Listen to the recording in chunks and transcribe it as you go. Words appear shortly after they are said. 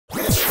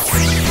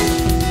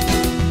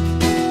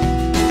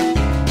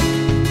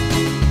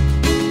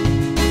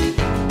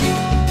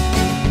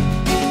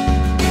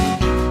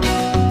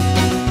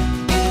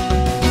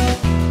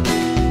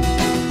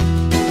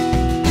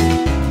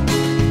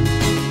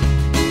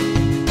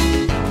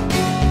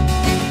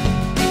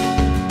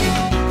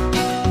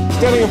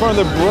standing in front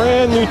of the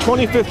brand new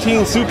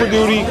 2015 Super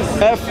Duty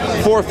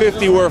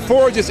F-450, where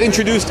Ford just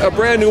introduced a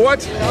brand new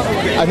what?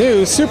 A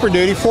new Super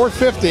Duty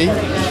 450.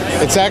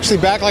 It's actually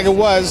back like it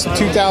was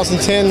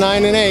 2010,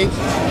 9 and 8.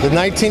 The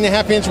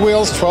 19.5-inch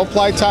wheels,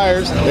 12-ply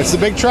tires. It's the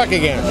big truck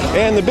again.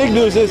 And the big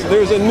news is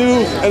there's a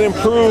new and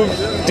improved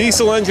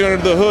diesel engine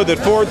under the hood that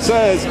Ford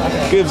says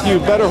gives you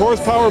better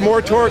horsepower,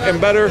 more torque,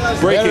 and better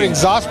braking. Better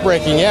exhaust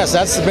braking, yes.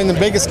 That's been the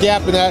biggest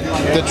gap in that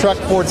the truck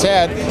Ford's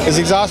had is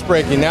exhaust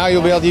braking. Now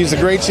you'll be able to use the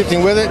grade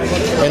shifting with it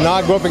and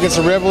not go up against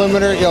a rev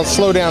limiter. It'll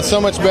slow down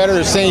so much better.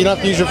 They're saying you don't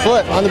have to use your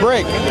foot on the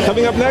brake.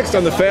 Coming up next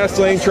on the Fast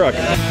Lane Truck.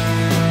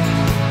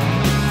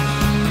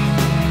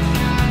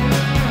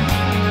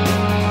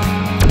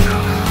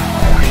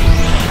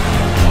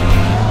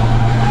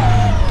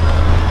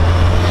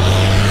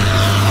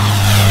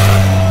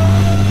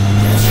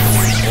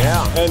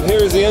 And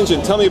here's the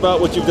engine. Tell me about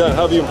what you've done.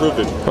 How have you improved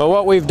it? Well,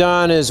 what we've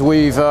done is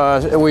we've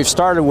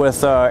started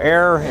with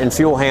air and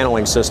fuel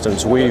handling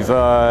systems. We've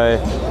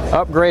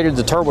upgraded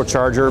the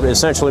turbocharger,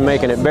 essentially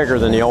making it bigger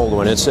than the old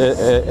one. It's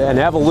an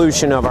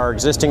evolution of our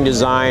existing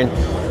design.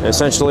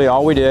 Essentially,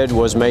 all we did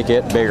was make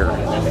it bigger.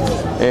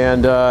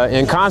 And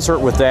in concert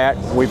with that,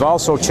 we've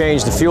also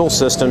changed the fuel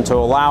system to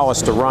allow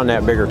us to run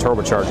that bigger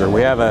turbocharger.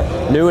 We have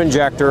a new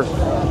injector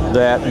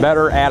that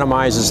better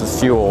atomizes the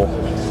fuel,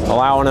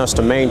 allowing us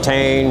to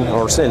maintain,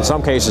 or in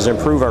some cases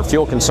improve, our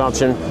fuel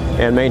consumption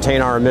and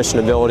maintain our emission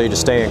ability to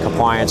stay in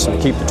compliance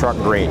and keep the truck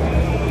green.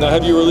 Now,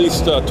 have you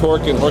released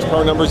torque and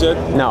horsepower numbers yet?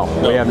 No,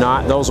 we have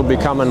not. Those will be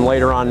coming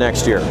later on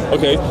next year.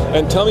 Okay,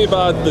 and tell me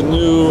about the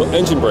new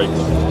engine brake.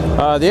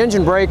 The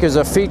engine brake is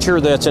a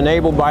feature that's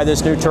enabled by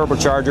this new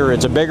turbocharger.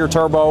 It's a bigger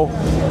turbo,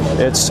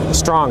 it's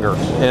stronger,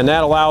 and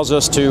that allows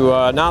us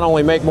to not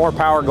only make more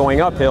power going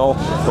uphill,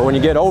 but when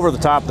you get over the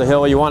top of the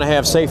hill, you want to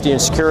have safety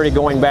and security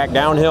going back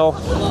downhill.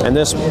 And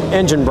this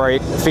engine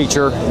brake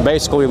feature,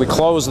 basically we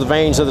close the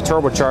vanes of the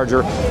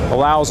turbocharger,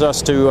 allows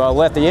us to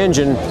let the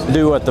engine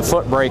do what the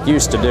foot brake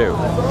used to do.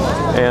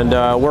 And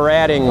we're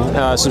adding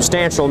a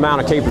substantial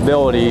amount of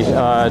capability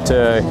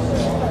to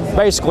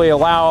basically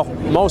allow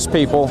most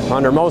people,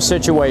 under most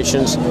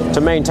situations,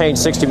 to maintain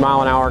 60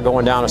 mile an hour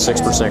going down a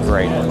 6%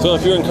 grade. So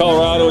if you're in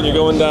Colorado and you're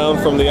going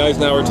down from the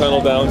Eisenhower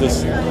Tunnel down to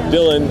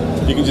Dillon,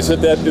 you can just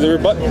hit that. Is there a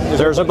button?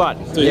 There's a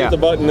button. So you hit the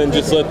button and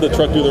just let the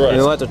truck do the rest.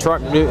 And let the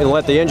truck do, and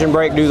let the engine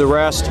brake do the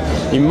rest.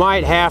 You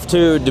might have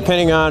to,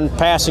 depending on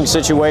passing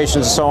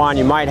situations and so on,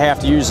 you might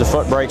have to use the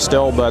foot brake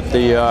still, but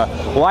the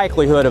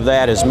likelihood of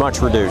that is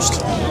much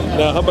reduced.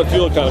 Now, how about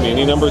fuel economy?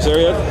 Any numbers there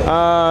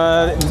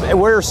yet?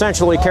 We're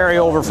essentially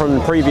carryover from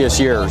previous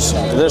years.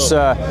 This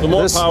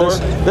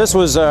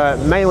was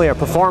mainly a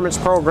performance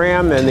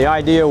program, and the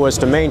idea was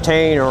to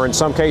maintain, or in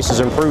some cases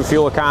improve,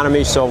 fuel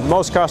economy. So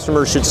most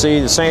customers should see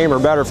the same or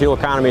better fuel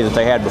economy that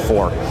they had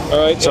before.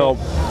 All right. So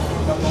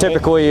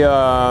typically, you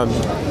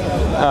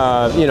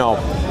know,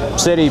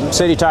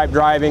 city type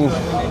driving,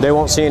 they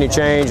won't see any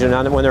change,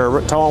 and when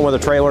they're towing with the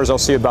trailers, they'll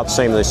see about the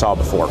same they saw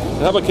before.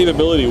 How about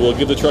capability? Will it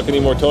give the truck any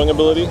more towing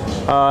ability?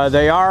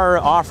 They are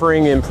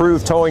offering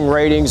improved towing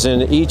ratings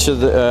in each of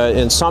the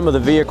in some of the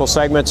vehicle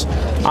segments.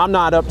 I'm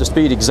not up to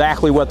speed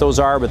exactly what those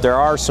are, but there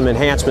are some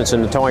enhancements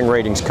in the towing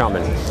ratings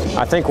coming.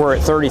 I think we're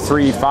at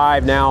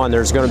 33.5 now, and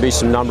there's going to be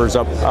some numbers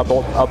up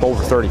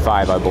over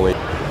 35, I believe.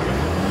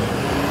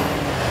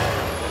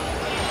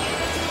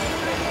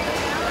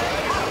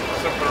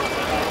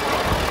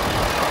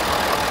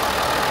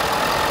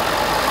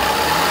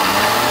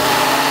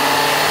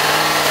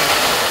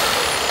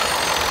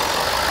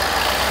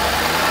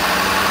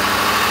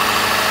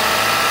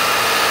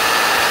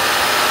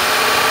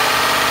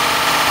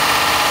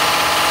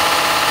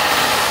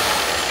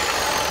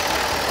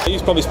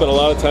 You've probably spent a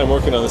lot of time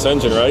working on this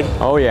engine, right?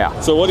 Oh yeah.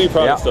 So what are you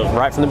proudest of?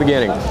 Right from the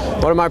beginning.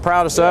 What am I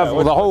proudest of?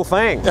 Well, the whole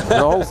thing. The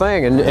whole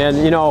thing. And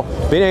you know,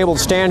 being able to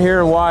stand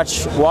here and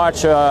watch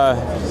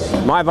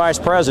my vice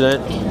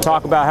president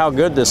talk about how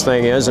good this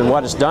thing is and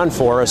what it's done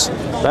for us,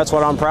 that's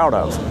what I'm proud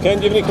of. Ken,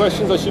 do you have any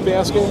questions I should be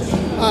asking?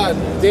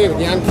 David,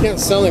 yeah, I'm Ken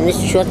Selling,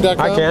 MrTruck.com.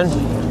 I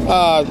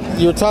can.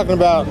 You were talking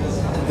about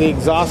the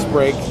exhaust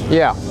brake.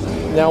 Yeah.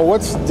 Now,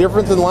 what's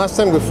different than the last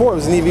time before? It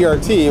was an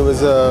EVRT. It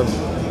was a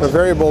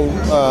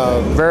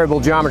variable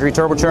geometry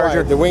turbocharger.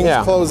 Right, the wings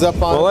close up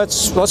on. Well,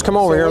 let's come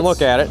over here and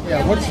look at it.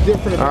 Yeah, what's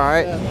different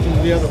about that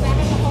from the other one?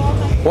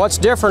 What's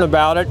different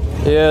about it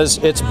is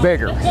it's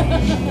bigger.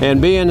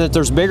 And being that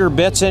there's bigger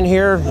bits in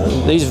here,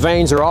 these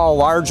vanes are all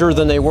larger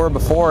than they were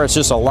before. It's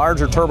just a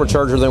larger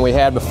turbocharger than we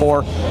had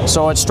before.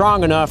 So it's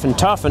strong enough and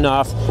tough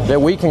enough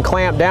that we can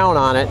clamp down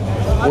on it.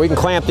 We can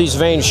clamp these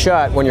vanes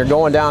shut when you're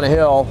going down a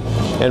hill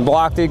and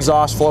block the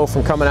exhaust flow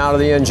from coming out of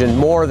the engine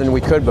more than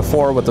we could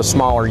before with a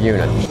smaller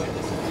unit.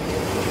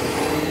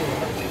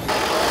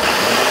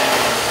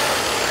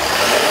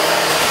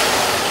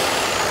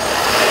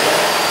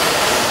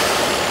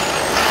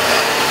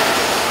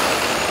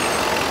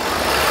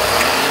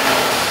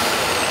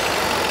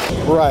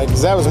 Right,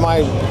 because that was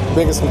my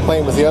biggest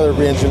complaint with the other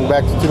engine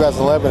back to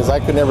 2011 is I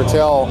could never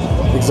tell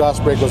the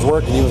exhaust brake was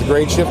working. It was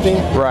grade shifting.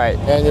 Right.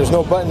 And there's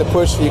no button to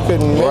push, so you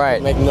couldn't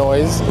make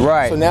noise.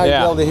 Right. So now you'll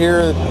be able to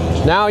hear.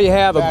 Now you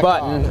have a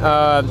button,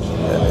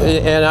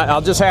 and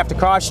I'll just have to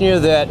caution you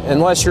that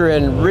unless you're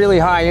in really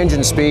high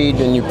engine speed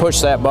and you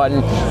push that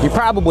button, you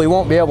probably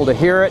won't be able to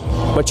hear it,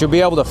 but you'll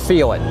be able to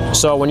feel it.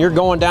 So when you're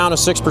going down a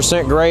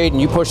 6% grade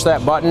and you push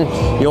that button,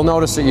 you'll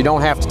notice that you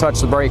don't have to touch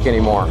the brake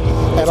anymore.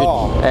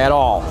 At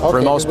all, for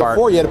the most part.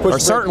 Before you had to push or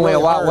the certainly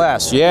brake a lot hard.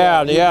 less. Yeah.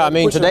 I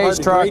mean, today's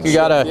truck, you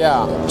gotta.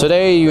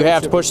 Today you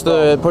have to push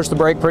the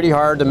brake pretty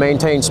hard to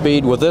maintain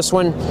speed. With this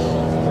one,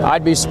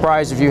 I'd be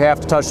surprised if you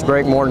have to touch the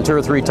brake more than 2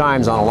 or 3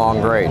 times on a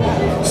long grade.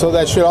 So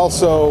that should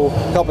also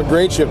help it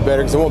grade shift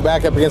better because it won't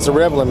back up against the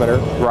rev limiter.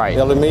 Right.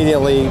 It'll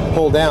immediately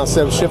pull down.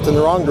 Instead of shifting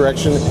the wrong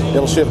direction,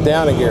 it'll shift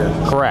down a gear.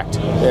 Correct.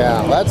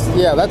 Yeah,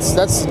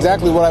 that's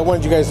exactly what I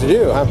wanted you guys to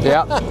do. Huh?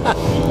 Yeah.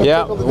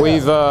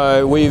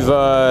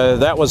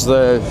 That was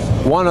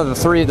one of the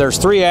 3. There's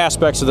 3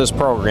 aspects of this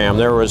program.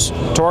 There was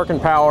torque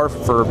and power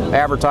for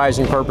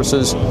advertising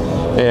purposes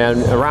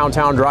and around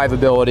town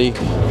drivability.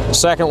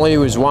 Secondly,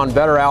 we wanted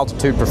better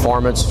altitude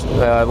performance.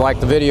 Like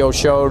the video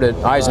showed at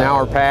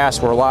Eisenhower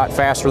Pass, we're a lot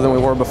faster than we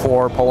were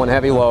before, pulling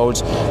heavy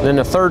loads. And then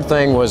the third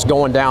thing was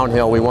going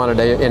downhill. We wanted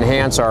to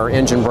enhance our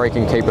engine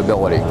braking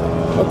capability.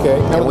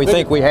 Okay. And we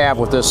think we have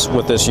with this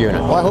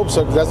unit. Well, I hope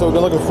so, because that's what we've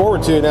been looking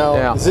forward to.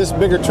 Now, Is this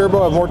bigger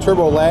turbo have more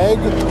turbo lag?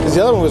 Because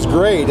the other one was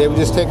great. It would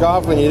just take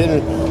off and you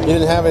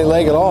didn't have any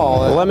lag at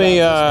all. Let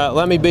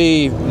me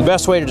be, the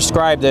best way to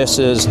describe this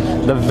is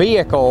the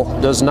vehicle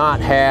does not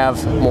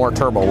have more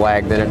turbo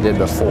lag than it did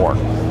before.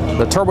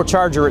 The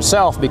turbocharger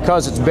itself,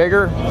 because it's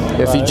bigger,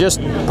 if you just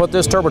put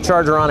this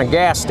turbocharger on a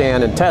gas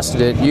stand and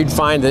tested it, you'd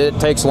find that it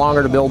takes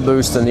longer to build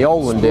boost than the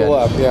old one did.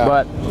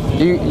 But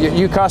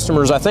you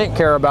customers, I think,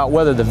 care about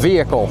whether the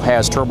vehicle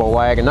has turbo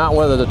lag and not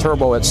whether the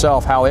turbo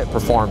itself, how it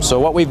performs. So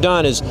what we've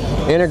done is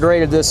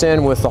integrated this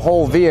in with the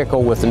whole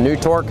vehicle with the new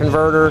torque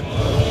converter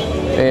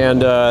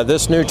and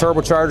this new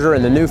turbocharger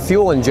and the new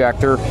fuel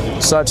injector,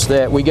 such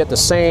that we get the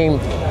same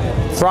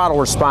throttle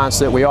response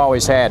that we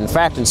always had. In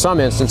fact, in some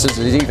instances,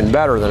 it's even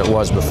better than it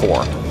was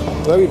before.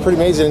 That'd be pretty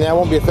amazing, and that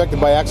won't be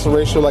affected by axle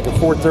ratio like a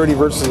 430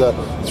 versus a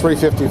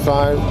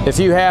 355. If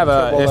you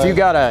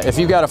got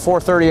a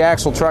 430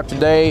 axle truck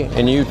today,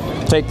 and you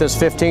take this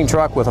 15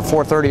 truck with a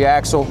 430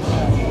 axle,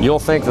 you'll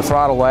think the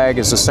throttle lag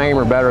is the same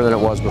or better than it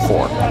was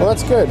before. Well,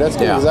 that's good. That's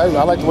good, because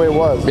I like the way it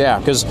was. Yeah,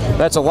 because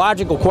that's a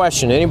logical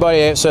question. Anybody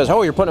that says,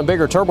 oh, you're putting a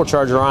bigger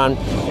turbocharger on,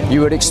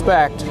 you would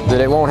expect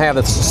that it won't have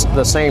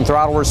the same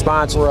throttle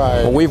response.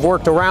 Right. Well, we've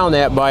worked around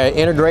that by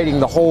integrating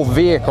the whole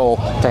vehicle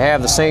to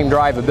have the same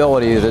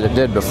drivability that it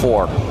did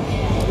before.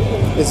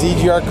 Is the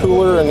EGR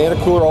cooler and the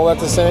intercooler all that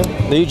the same?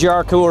 The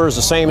EGR cooler is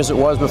the same as it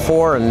was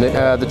before, and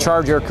the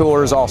charge air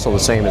cooler is also the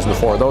same as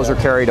before. Those are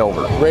carried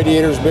over.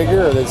 Radiator's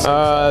bigger?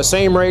 Or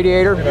same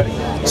radiator,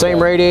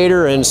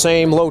 and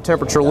same low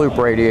temperature loop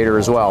radiator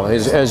as well.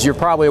 As you're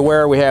probably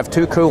aware, we have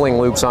 2 cooling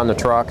loops on the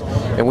truck,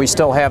 and we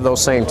still have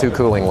those same 2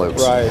 cooling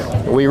loops.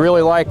 Right. We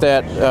really like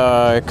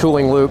that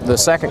cooling loop, the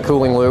second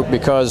cooling loop,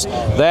 because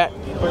that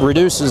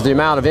reduces the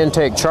amount of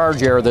intake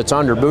charge air that's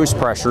under boost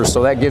pressure,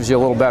 so that gives you a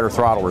little better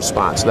throttle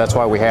response. That's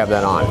why we have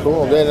that on.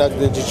 Cool. Then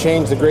did you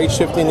change the grade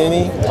shifting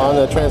any on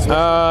the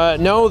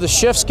transmission? No, the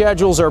shift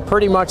schedules are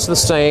pretty much the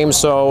same.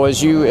 So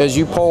as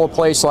you pull a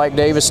place like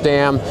Davis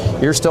Dam,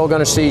 you're still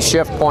going to see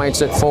shift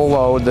points at full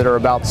load that are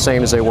about the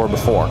same as they were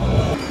before.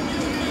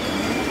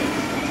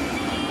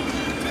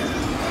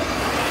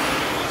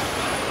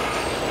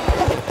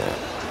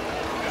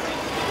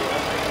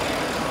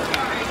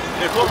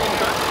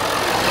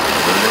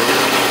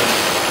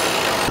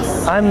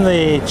 I'm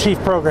the Chief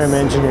Program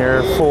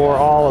Engineer for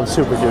all of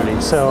Super Duty,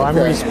 so I'm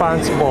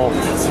responsible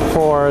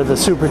for the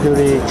Super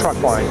Duty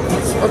truck line.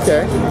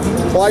 Okay.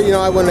 Well,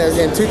 I went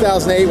in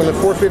 2008 when the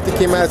 450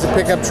 came out as a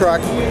pickup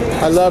truck.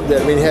 I loved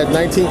it. I mean, it had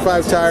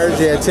 19.5 tires,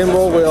 you had 10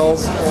 roll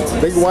wheels,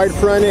 big wide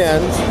front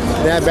end,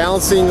 and had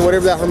balancing,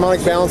 whatever that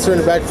harmonic balancer in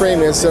the back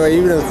frame is, so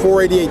even in the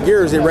 488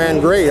 gears, it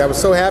ran great. I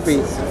was so happy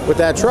with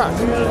that truck.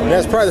 And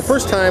that's probably the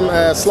first time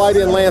a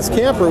slide-in Lance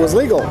camper was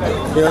legal.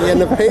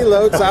 And the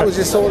payloads, I was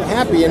just so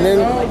happy. And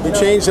then we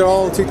changed it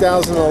all in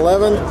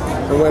 2011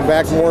 and went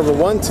back more of a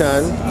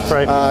 1-ton,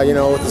 right.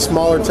 With the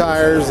smaller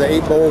tires, the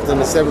 8-bolt and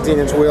the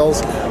 17-inch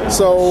wheels.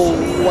 So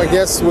I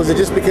guess, was it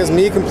just because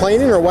me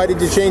complaining, or why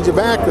did you change it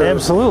back? Or?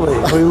 Absolutely.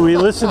 We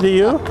listened to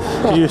you.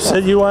 You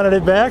said you wanted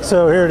it back,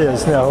 so here it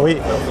is. No,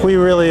 we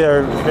really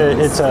are,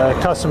 it's a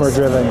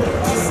customer-driven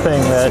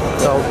thing that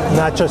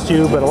not just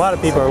you, but a lot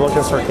of people are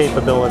looking for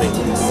capability.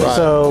 Right.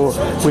 So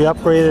we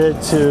upgraded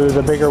it to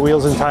the bigger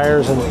wheels and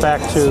tires and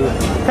back to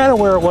kind of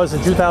where it was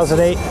in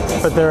 2008,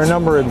 but there are a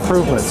number of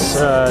improvements.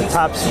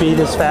 Top speed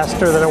is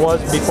faster than it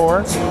was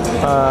before.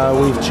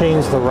 We've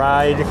changed the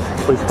ride.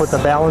 We've put the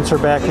balancer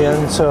back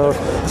in, so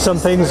some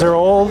things are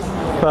old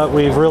but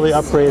we've really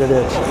upgraded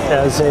it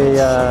as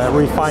a,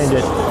 refined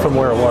it from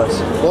where it was.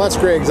 Well, that's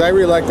great, because I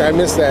really liked that. I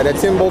missed that. A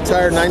 10-bolt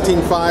tire,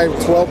 19.5,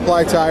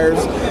 12-ply tires.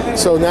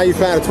 So now you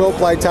found a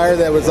 12-ply tire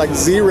that was like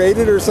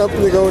Z-rated or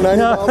something to go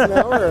 90 miles an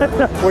hour? Or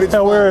what did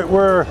you No,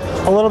 we're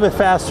a little bit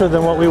faster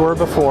than what we were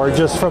before,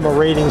 just from a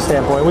rating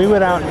standpoint. We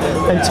went out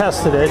and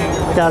tested it,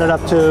 got it up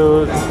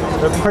to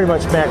pretty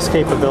much max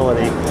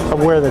capability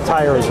of where the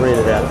tire is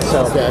rated at.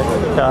 So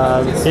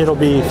it'll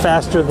be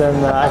faster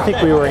than, I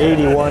think we were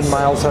 81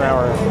 miles an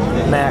hour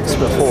max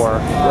before.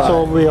 Right.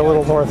 So we'll be a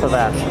little north of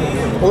that.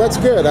 Well, that's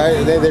good.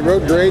 They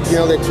rode great. You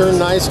know, they turned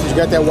nice because you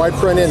got that wide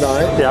front end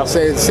on it. Yep.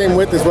 Say the same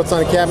width as what's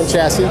on a cabin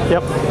chassis.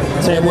 Yep.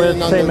 Same width,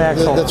 same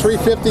axle. The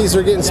 350s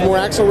are getting some more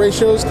axle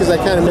ratios because I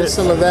kind of missed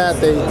some of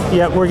that.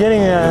 Yeah, we're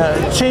getting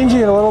changing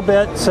it a little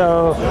bit.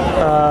 So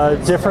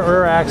different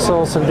rear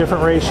axles and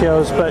different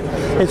ratios, but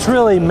it's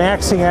really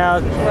maxing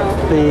out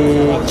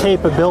the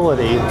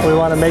capability. We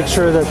want to make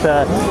sure that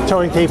the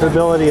towing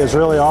capability is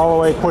really all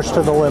the way pushed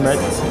to the limit.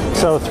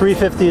 So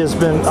 350 has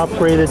been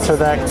upgraded to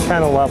that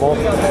kind of level.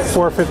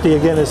 450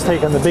 again has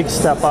taken the big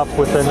step up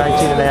with the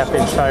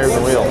 19.5-inch tires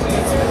and wheels.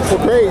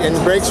 Well, great. And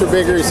the brakes are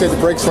bigger. You said the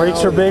brakes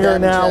are bigger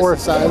now. We're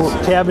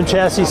cabin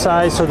chassis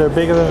size, so they're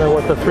bigger than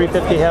what the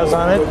 350 has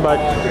on it. But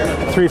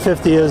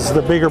 350 is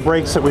the bigger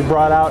brakes that we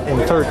brought out in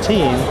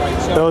 13.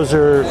 Those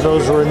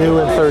were new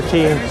in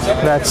 13.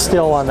 That's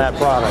still on that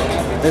product.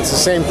 It's the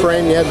same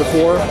frame you had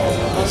before.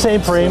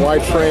 Same frame.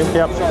 Wide frame.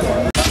 Yep.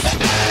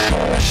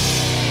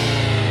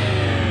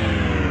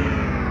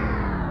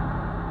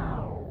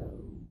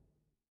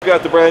 We've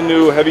got the brand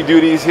new heavy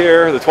duties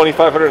here, the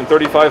 2500 and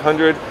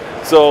 3500.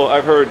 So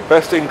I've heard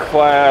best in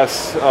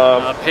class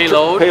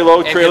payload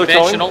trailer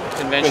conventional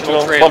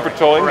trailer. Bumper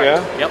towing,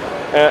 correct. yeah.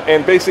 Yep.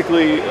 And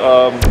basically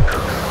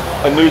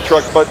a new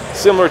truck, but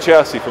similar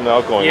chassis from the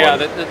outgoing one. Yeah,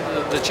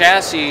 the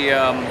chassis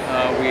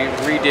we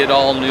redid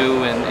all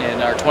new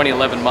in our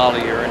 2011 model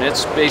year, and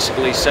it's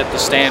basically set the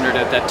standard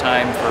at that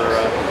time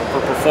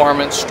for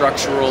performance,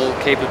 structural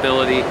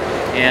capability,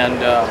 and